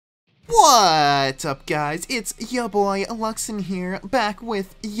What's up, guys? It's your boy Luxin here, back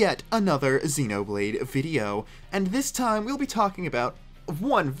with yet another Xenoblade video, and this time we'll be talking about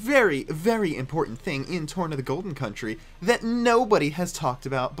one very, very important thing in Torna the Golden Country that nobody has talked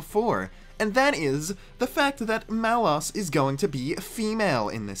about before, and that is the fact that Malos is going to be female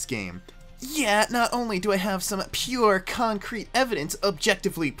in this game. Yeah, not only do I have some pure, concrete evidence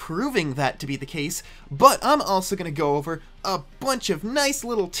objectively proving that to be the case, but I'm also going to go over a bunch of nice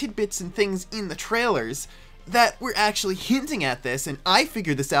little tidbits and things in the trailers that were actually hinting at this, and I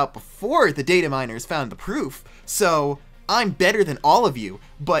figured this out before the data miners found the proof, so I'm better than all of you.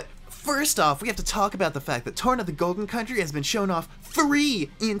 But first off, we have to talk about the fact that Torna the Golden Country has been shown off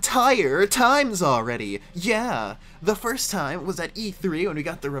 3 entire times already. Yeah, the first time was at E3 when we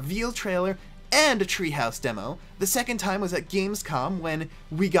got the reveal trailer and a treehouse demo. The second time was at Gamescom when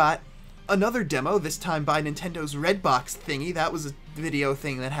we got another demo, this time by Nintendo's Redbox thingy. That was a video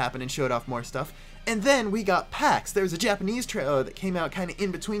thing that happened and showed off more stuff. And then we got PAX. There was a Japanese trailer that came out kind of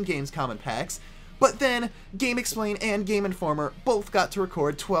in between Gamescom and PAX. But then, GameXplain and Game Informer both got to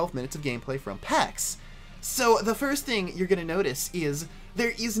record 12 minutes of gameplay from PAX. So the first thing you're going to notice is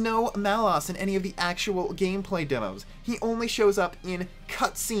there is no Malos in any of the actual gameplay demos. He only shows up in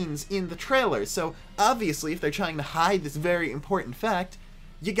cutscenes in the trailers. So obviously, if they're trying to hide this very important fact,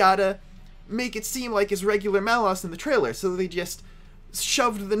 you gotta make it seem like it's regular Malos in the trailer. So they just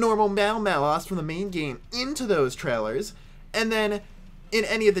shoved the normal Malos from the main game into those trailers, and then in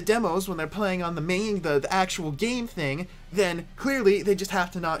any of the demos, when they're playing on the actual game thing, then clearly they just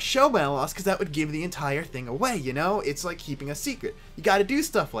have to not show Malos, because that would give the entire thing away, you know? It's like keeping a secret. You gotta do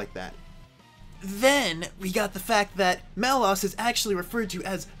stuff like that. Then, we got the fact that Malos is actually referred to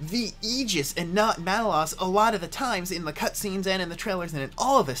as the Aegis and not Malos a lot of the times in the cutscenes and in the trailers and in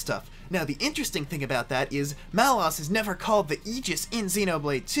all of this stuff. Now, the interesting thing about that is Malos is never called the Aegis in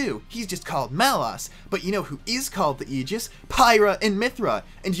Xenoblade 2. He's just called Malos. But you know who is called the Aegis? Pyra and Mithra.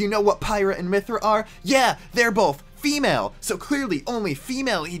 And do you know what Pyra and Mithra are? Yeah, they're both female. So clearly only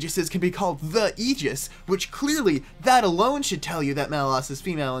female Aegises can be called the Aegis, which clearly that alone should tell you that Malos is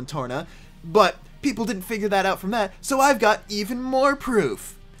female in Torna. But people didn't figure that out from that, so I've got even more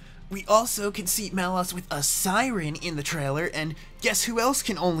proof. We also can see Malos with a siren in the trailer, and guess who else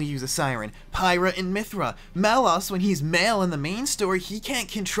can only use a siren? Pyra and Mithra. Malos, when he's male in the main story, he can't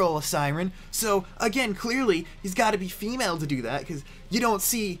control a siren, so again, clearly, he's gotta be female to do that, because you don't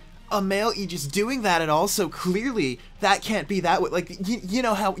see a male Aegis doing that at all, so clearly, that can't be that way. Like, you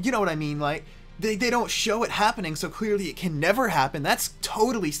know what I mean, like, they don't show it happening, so clearly it can never happen. That's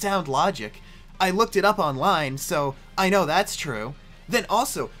totally sound logic. I looked it up online, so I know that's true. Then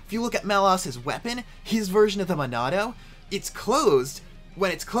also, if you look at Malos' weapon, his version of the Monado, it's closed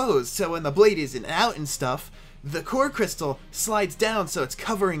when it's closed, so when the blade is out and stuff, the core crystal slides down so it's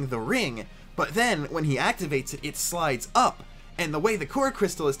covering the ring, but then when he activates it, it slides up. And the way the core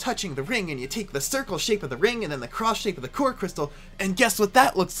crystal is touching the ring, and you take the circle shape of the ring and then the cross shape of the core crystal, and guess what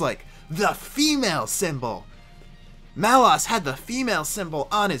that looks like? The female symbol! Malos had the female symbol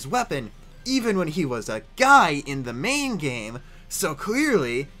on his weapon, even when he was a guy in the main game, so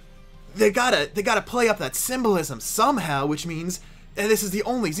clearly, they gotta play up that symbolism somehow, which means this is the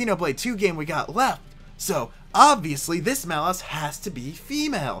only Xenoblade 2 game we got left. So, obviously, this Malos has to be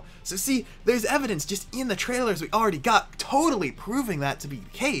female. So see, there's evidence just in the trailers we already got totally proving that to be the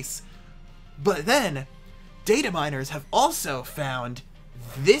case. But then, data miners have also found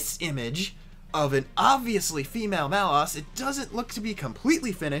this image of an obviously female Malos. It doesn't look to be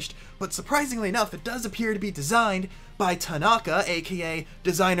completely finished, but surprisingly enough, it does appear to be designed by Tanaka, aka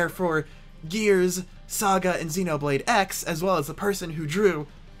designer for Gears, Saga, and Xenoblade X, as well as the person who drew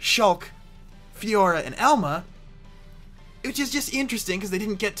Shulk, Fiora, and Alma, which is just interesting because they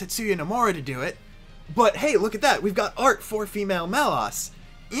didn't get Tetsuya Nomura to do it. But hey, look at that, we've got art for female Malos.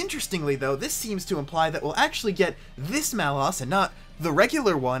 Interestingly though, this seems to imply that we'll actually get this Malos and not the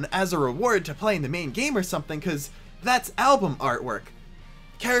regular one as a reward to play in the main game or something, because that's album artwork.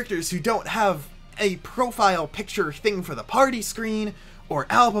 Characters who don't have a profile picture thing for the party screen, or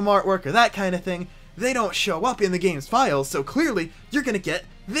album artwork or that kind of thing, they don't show up in the game's files, so clearly you're gonna get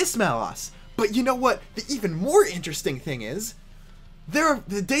this Malos. But you know what the even more interesting thing is?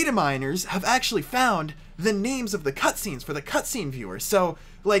 The data miners have actually found the names of the cutscenes for the cutscene viewers, so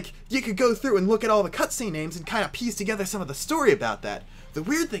like, you could go through and look at all the cutscene names and kind of piece together some of the story about that. The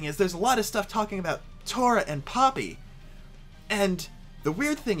weird thing is, there's a lot of stuff talking about Tora and Poppy, and the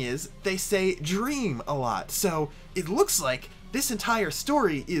weird thing is, they say dream a lot, so it looks like this entire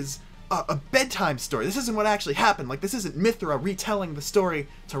story is a bedtime story. This isn't what actually happened. Like, this isn't Mithra retelling the story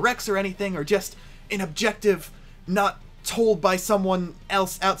to Rex or anything, or just an objective, not told by someone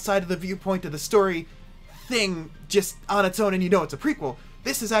else outside of the viewpoint of the story thing just on its own and you know it's a prequel.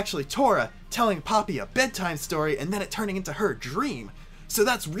 This is actually Torna telling Poppy a bedtime story and then it turning into her dream. So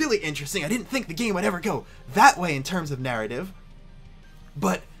that's really interesting. I didn't think the game would ever go that way in terms of narrative.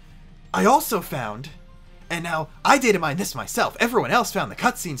 But I also found, and now I data mined this myself, everyone else found the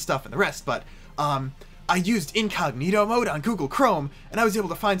cutscene stuff and the rest, but I used incognito mode on Google Chrome and I was able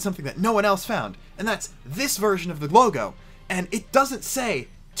to find something that no one else found, and that's this version of the logo. And it doesn't say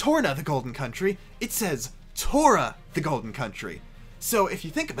Torna the Golden Country, it says Torna the Golden Country. So if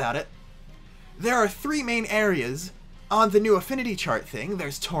you think about it, there are 3 main areas on the new affinity chart thing.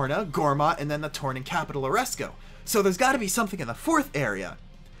 There's Torna, Gormott, and then the Tornan capital Oresco. So there's got to be something in the 4th area.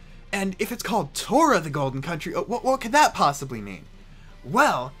 And if it's called Torna the Golden Country, what could that possibly mean?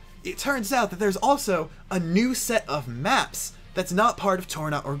 Well, it turns out that there's also a new set of maps that's not part of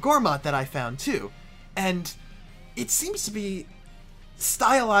Torna or Gormott that I found too. And it seems to be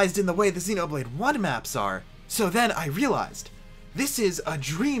stylized in the way the Xenoblade 1 maps are. So then I realized, this is a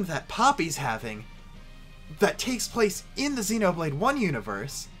dream that Poppy's having that takes place in the Xenoblade 1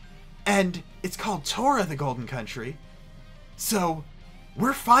 universe, and it's called Torna the Golden Country. So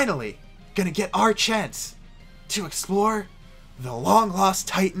we're finally gonna get our chance to explore the long-lost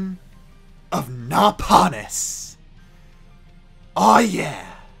titan of Naponis. Aw yeah!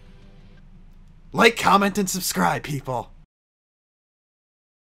 Like, comment, and subscribe, people!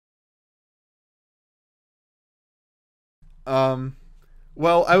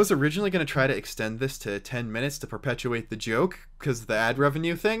 Well, I was originally going to try to extend this to 10 minutes to perpetuate the joke, because of the ad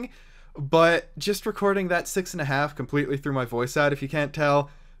revenue thing, but just recording that 6.5 completely threw my voice out, if you can't tell,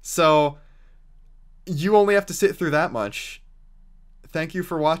 so you only have to sit through that much. Thank you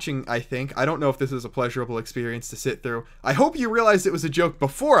for watching, I think. I don't know if this is a pleasurable experience to sit through. I hope you realized it was a joke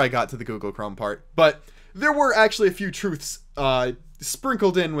before I got to the Google Chrome part, but there were actually a few truths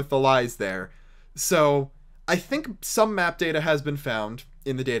sprinkled in with the lies there. So I think some map data has been found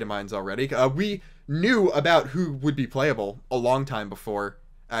in the data mines already. We knew about who would be playable a long time before,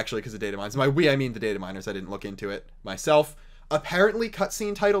 actually, because of data mines. By we, I mean the data miners. I didn't look into it myself. Apparently,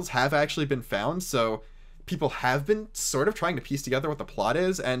 cutscene titles have actually been found, so people have been sort of trying to piece together what the plot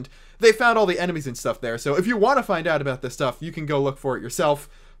is, and they found all the enemies and stuff there. So if you want to find out about this stuff, you can go look for it yourself,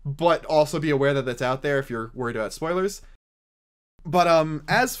 but also be aware that it's out there if you're worried about spoilers. But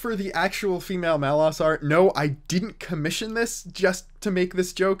as for the actual female Malos art, no, I didn't commission this just to make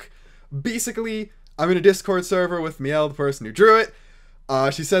this joke. Basically, I'm in a Discord server with Miel, the person who drew it.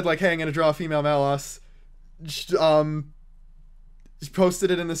 She said, like, hey, I'm gonna draw a female Malos. She posted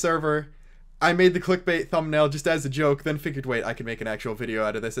it in the server. I made the clickbait thumbnail just as a joke, then figured, wait, I can make an actual video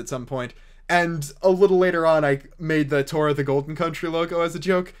out of this at some point. And a little later on, I made the Torna the Golden Country logo as a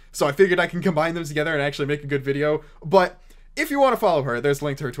joke, so I figured I can combine them together and actually make a good video. But if you want to follow her, there's a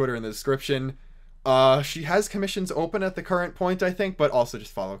link to her Twitter in the description. She has commissions open at the current point, I think, but also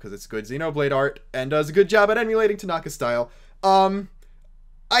just follow because it's good Xenoblade art and does a good job at emulating Tanaka's style.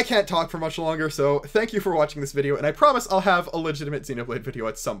 I can't talk for much longer, so thank you for watching this video, and I promise I'll have a legitimate Xenoblade video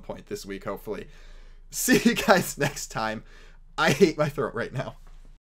at some point this week, hopefully. See you guys next time. I hate my throat right now.